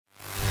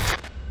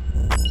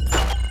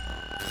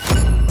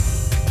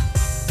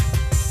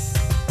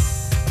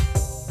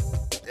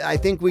I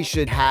think we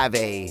should have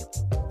a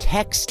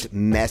text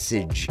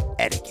message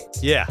etiquette.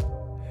 Yeah.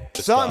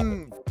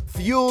 Something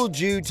fueled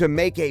you to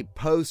make a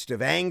post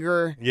of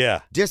anger,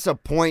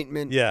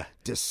 disappointment,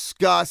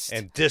 disgust,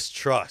 and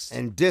distrust.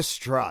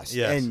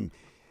 Yes. And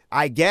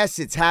I guess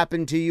it's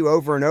happened to you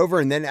over and over.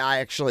 And then I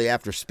actually,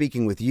 after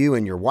speaking with you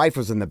and your wife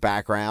was in the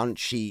background,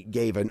 she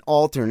gave an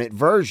alternate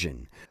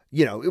version.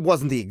 You know, it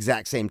wasn't the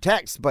exact same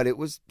text, but it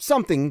was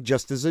something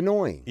just as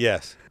annoying.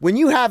 Yes. When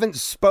you haven't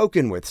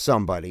spoken with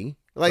somebody,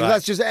 like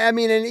let's just, I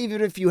mean, and even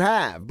if you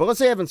have, but let's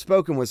say you haven't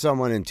spoken with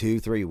someone in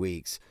 2-3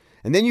 weeks,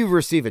 and then you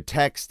receive a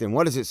text, and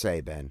what does it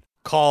say, Ben?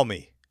 Call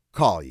me.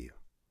 Call you.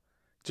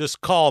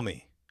 Just call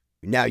me.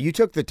 Now, you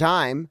took the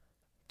time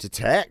to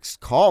text,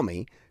 call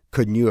me.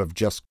 Couldn't you have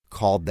just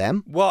called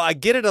them? Well, I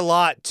get it a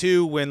lot,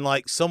 too, when,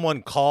 like,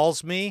 someone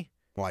calls me.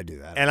 Well, I do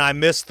that. And I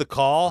miss the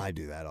call. I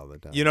do that all the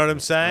time. You know what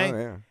I'm saying? Oh,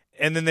 yeah.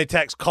 And then they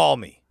text, call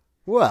me.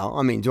 Well,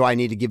 I mean, do I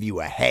need to give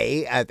you a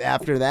hey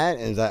after that?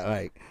 Is that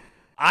like...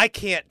 I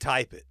can't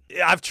type it.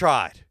 I've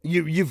tried.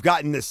 You've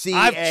gotten the C.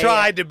 I've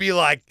tried to be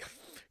like,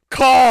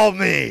 call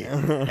me.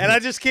 And I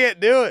just can't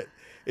do it.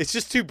 It's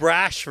just too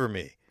brash for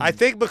me. I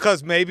think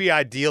because maybe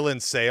I deal in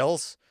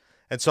sales,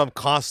 and so I'm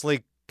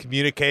constantly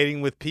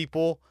communicating with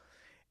people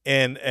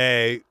in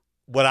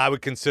what I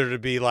would consider to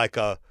be like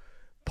a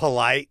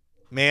polite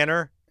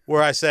manner,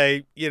 where I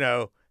say, you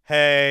know,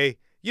 hey,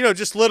 you know,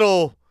 just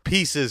little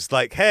pieces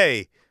like,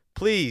 hey,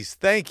 please,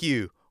 thank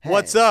you. Hey,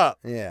 what's up?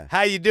 Yeah.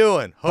 How you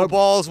doing? Hope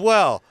all is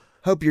well.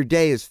 Hope your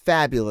day is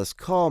fabulous.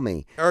 Call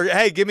me. Or,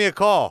 hey, give me a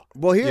call.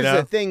 Well, here's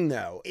the thing,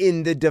 though.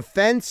 In the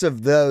defense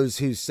of those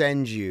who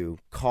send you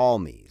call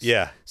me's,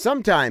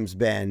 sometimes,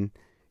 Ben,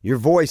 your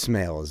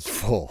voicemail is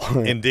full.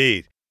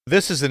 Indeed.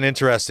 This is an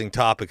interesting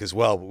topic as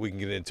well, but we can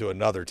get into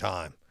another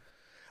time.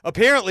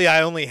 Apparently,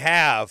 I only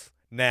have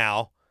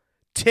now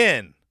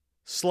 10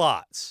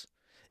 slots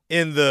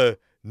in the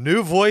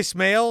new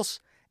voicemails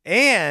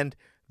and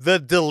the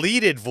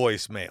deleted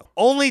voicemail.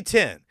 Only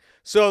 10.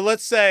 So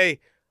let's say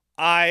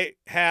I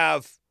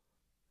have...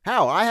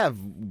 How? I have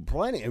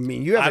plenty. I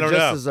mean, you have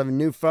just as a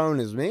new phone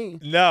as me.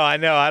 No, I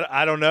know.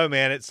 I don't know,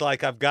 man. It's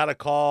like I've got to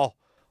call.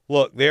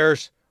 Look,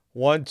 there's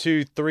 1,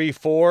 2, 3,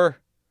 4,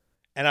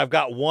 and I've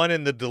got one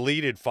in the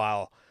deleted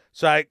file.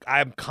 So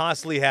I'm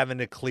constantly having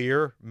to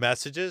clear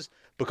messages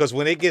because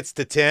when it gets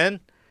to 10,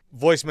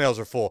 voicemails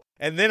are full.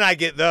 And then I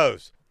get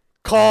those.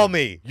 Call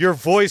me. Your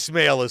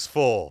voicemail is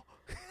full.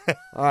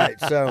 All right,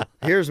 so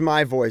here's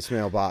my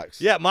voicemail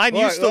box. Yeah, mine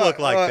used to look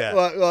like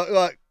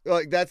that.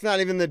 Look, that's not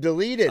even the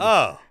deleted.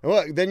 Oh.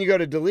 Look, then you go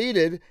to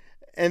deleted,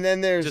 and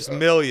then there's... just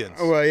millions.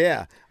 Well,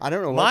 yeah. I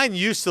don't know. Mine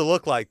used to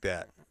look like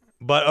that.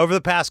 But over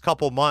the past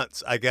couple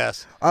months, I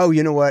guess. Oh,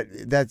 you know what?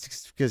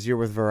 That's because you're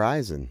with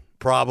Verizon.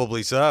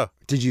 Probably so.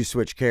 Did you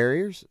switch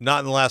carriers? Not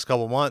in the last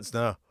couple months,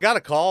 no. Got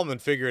to call them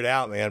and figure it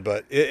out, man,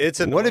 but it's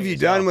annoying. What have you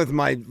done with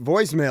my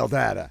voicemail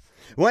data?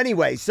 Well,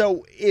 anyway,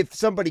 so if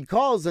somebody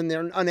calls and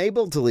they're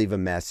unable to leave a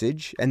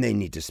message and they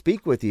need to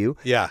speak with you,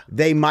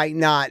 they might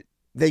not,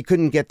 they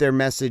couldn't get their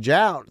message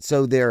out,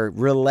 so they're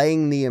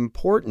relaying the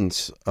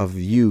importance of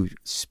you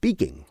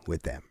speaking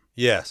with them.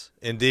 Yes,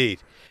 indeed.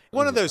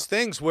 One of those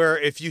things where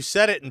if you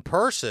said it in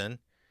person,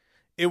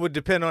 it would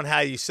depend on how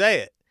you say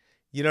it.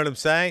 You know what I'm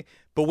saying?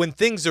 But when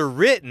things are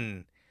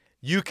written,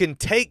 you can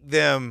take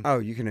them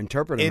you can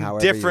interpret them in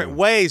different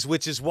ways,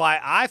 which is why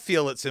I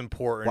feel it's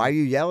important. Why are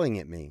you yelling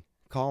at me?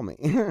 Call me.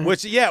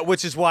 which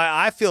is why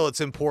I feel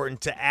it's important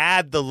to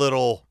add the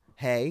little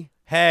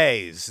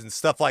heys and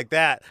stuff like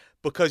that,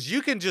 because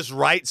you can just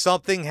write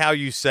something how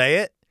you say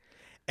it,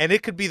 and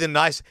it could be the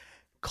nice,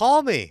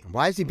 call me.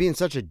 Why is he being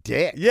such a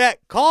dick? Yeah,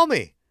 call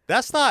me.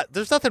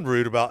 There's nothing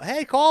rude about,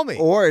 hey, call me.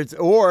 Or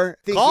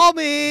call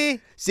me.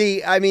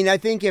 See, I mean, I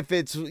think if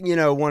it's,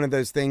 one of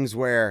those things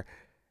where.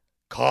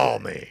 Call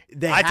me.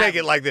 I take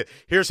it like this.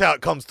 Here's how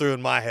it comes through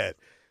in my head.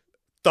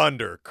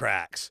 Thunder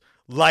cracks.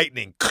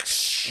 Lightning.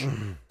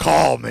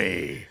 Call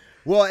me.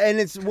 Well,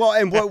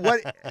 and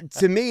what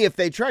to me, if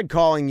they tried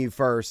calling you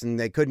first and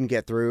they couldn't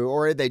get through,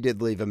 or they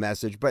did leave a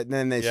message, but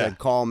then they said,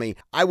 call me,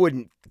 I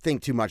wouldn't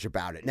think too much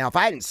about it. Now, if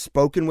I hadn't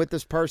spoken with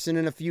this person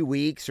in a few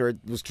weeks, or it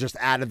was just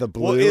out of the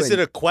blue. Well, is it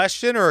a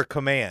question or a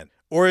command?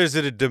 Or is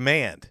it a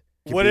demand?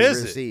 What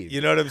is it?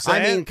 You know what I'm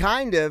saying? I mean,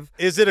 kind of.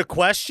 Is it a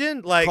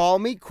question? Like, call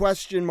me,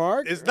 question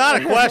mark? It's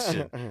not a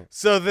question.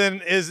 So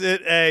then is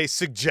it a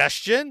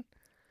suggestion?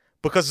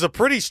 Because it's a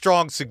pretty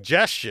strong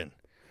suggestion.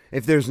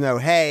 If there's no,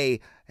 hey,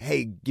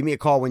 give me a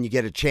call when you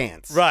get a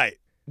chance. Right.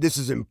 This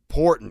is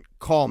important.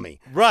 Call me.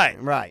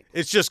 Right.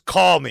 It's just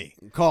call me.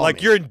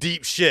 Like you're in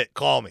deep shit.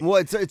 Call me.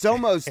 Well, it's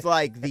almost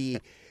like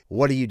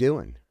what are you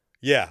doing?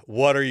 Yeah.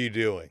 What are you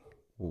doing?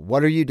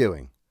 What are you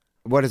doing?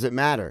 What does it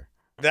matter?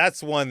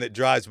 That's one that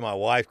drives my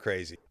wife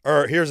crazy.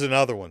 Or here's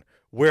another one.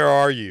 Where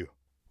are you?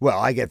 Well,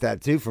 I get that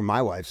too from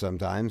my wife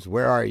sometimes.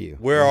 Where are you?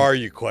 Where are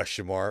you?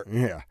 Question mark.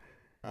 Yeah.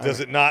 Does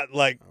it not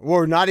like...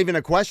 Or not even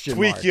a question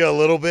tweak mark. You a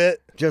little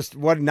bit? Just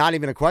not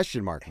even a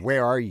question mark.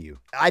 Where are you?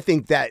 I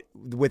think that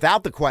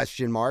without the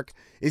question mark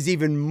is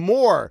even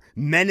more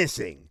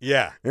menacing.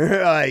 Yeah.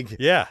 I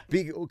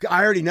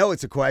already know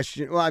it's a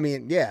question. Well, I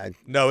mean, yeah.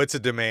 No, it's a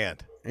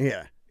demand.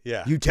 Yeah.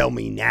 Yeah. You tell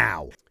me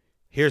now.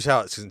 Here's how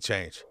it's going to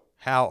change.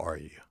 How are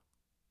you?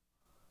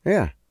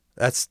 Yeah.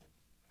 That's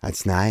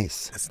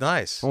nice. That's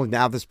nice. Well,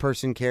 now this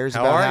person cares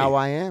about how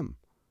I am.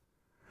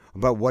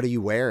 But what are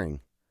you wearing?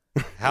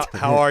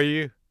 How are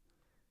you?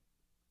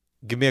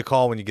 Give me a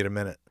call when you get a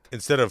minute.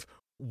 Instead of,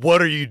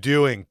 what are you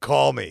doing?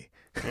 Call me.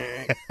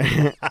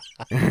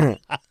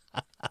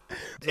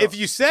 If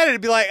you said it,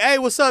 it'd be like, hey,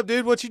 what's up,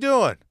 dude? What you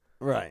doing?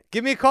 Right.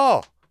 Give me a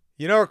call.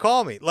 Or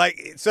call me.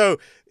 Like, so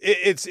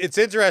it's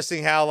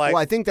interesting how, like...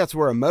 Well, I think that's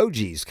where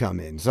emojis come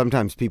in.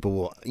 Sometimes people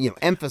will,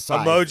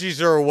 emphasize...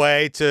 Emojis are a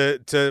way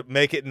to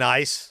make it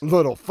nice.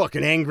 Little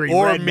fucking angry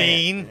or red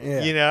mean,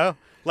 yeah.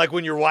 Like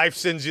when your wife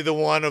sends you the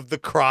one of the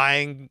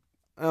crying...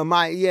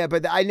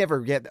 but I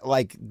never get,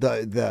 like,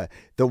 the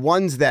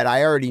ones that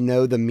I already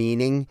know the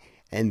meaning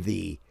and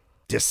the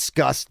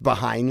disgust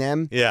behind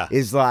them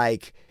is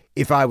like,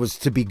 if I was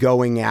to be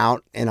going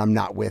out and I'm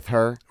not with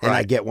her and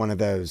I get one of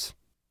those...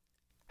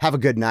 Have a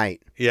good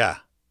night. Yeah.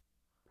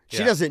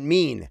 She doesn't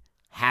mean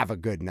have a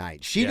good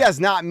night. She does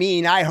not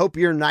mean I hope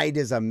your night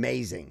is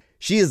amazing.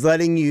 She is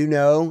letting you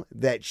know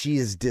that she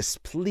is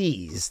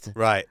displeased.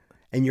 Right.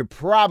 And you're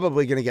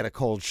probably going to get a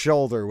cold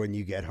shoulder when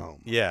you get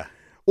home. Yeah.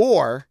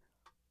 Or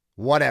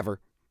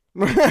whatever.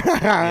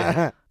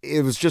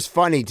 It was just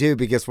funny, too,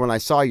 because when I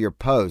saw your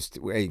post,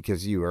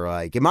 because you were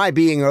like, am I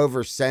being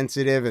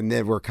oversensitive? And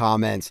there were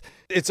comments.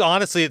 It's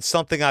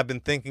something I've been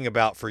thinking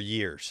about for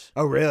years.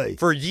 Oh, really?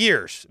 For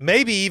years.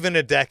 Maybe even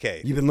a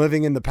decade. You've been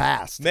living in the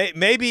past.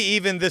 Maybe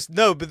even this.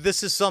 No, but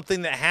this is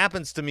something that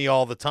happens to me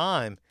all the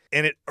time.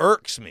 And it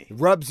irks me. It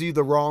rubs you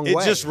the wrong way.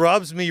 It just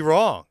rubs me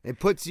wrong. It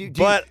puts you...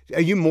 are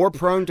you more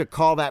prone to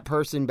call that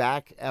person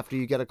back after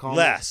you get a call?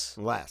 Less.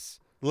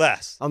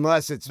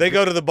 Unless it's... They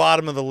go to the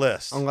bottom of the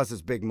list. Unless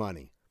it's big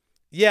money.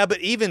 Yeah,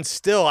 but even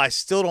still, I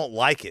still don't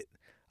like it.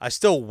 I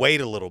still wait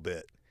a little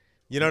bit.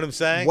 You know what I'm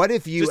saying? What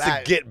if you... Just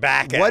to get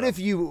back at What them. if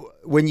you,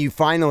 when you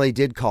finally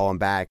did call them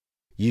back,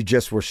 you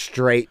just were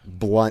straight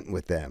blunt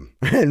with them?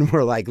 And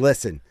were like,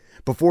 listen,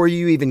 before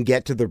you even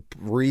get to the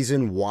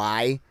reason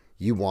why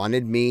you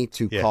wanted me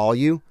to call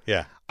you,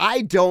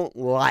 I don't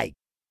like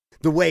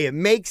the way it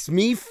makes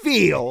me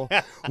feel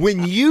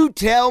when you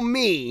tell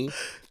me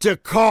to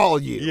call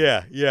you.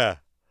 Yeah.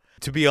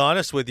 To be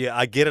honest with you,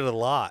 I get it a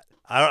lot.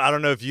 I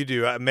don't know if you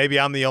do. Maybe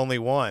I'm the only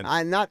one.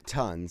 Not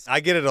tons. I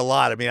get it a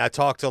lot. I mean, I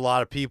talk to a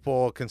lot of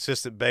people,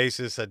 consistent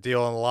basis. I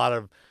deal in a lot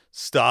of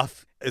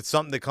stuff. It's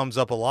something that comes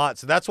up a lot.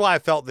 So that's why I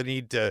felt the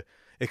need to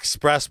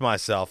express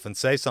myself and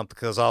say something,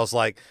 because I was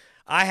like,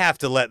 I have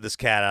to let this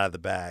cat out of the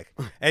bag.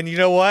 And you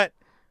know what?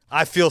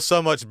 I feel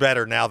so much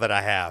better now that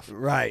I have.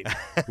 Right.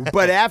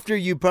 But after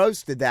you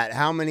posted that,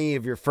 how many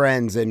of your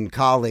friends and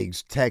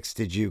colleagues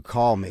texted you,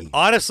 call me?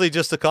 Honestly,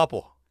 just a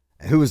couple.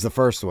 Who was the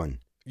first one?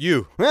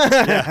 You.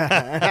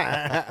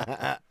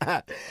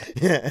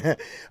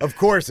 Of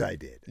course I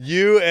did.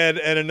 You and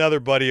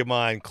another buddy of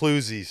mine,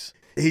 Cluesies.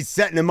 He's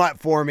setting him up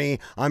for me.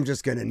 I'm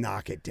just going to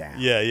knock it down.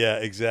 Yeah,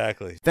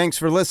 exactly. Thanks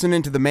for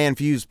listening to the Man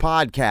Fuse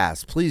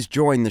podcast. Please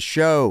join the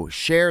show.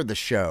 Share the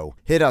show.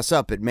 Hit us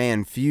up at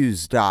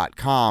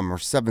manfuse.com or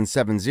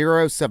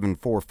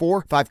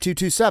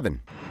 770-744-5227.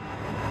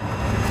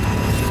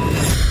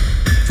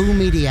 Foo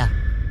Media.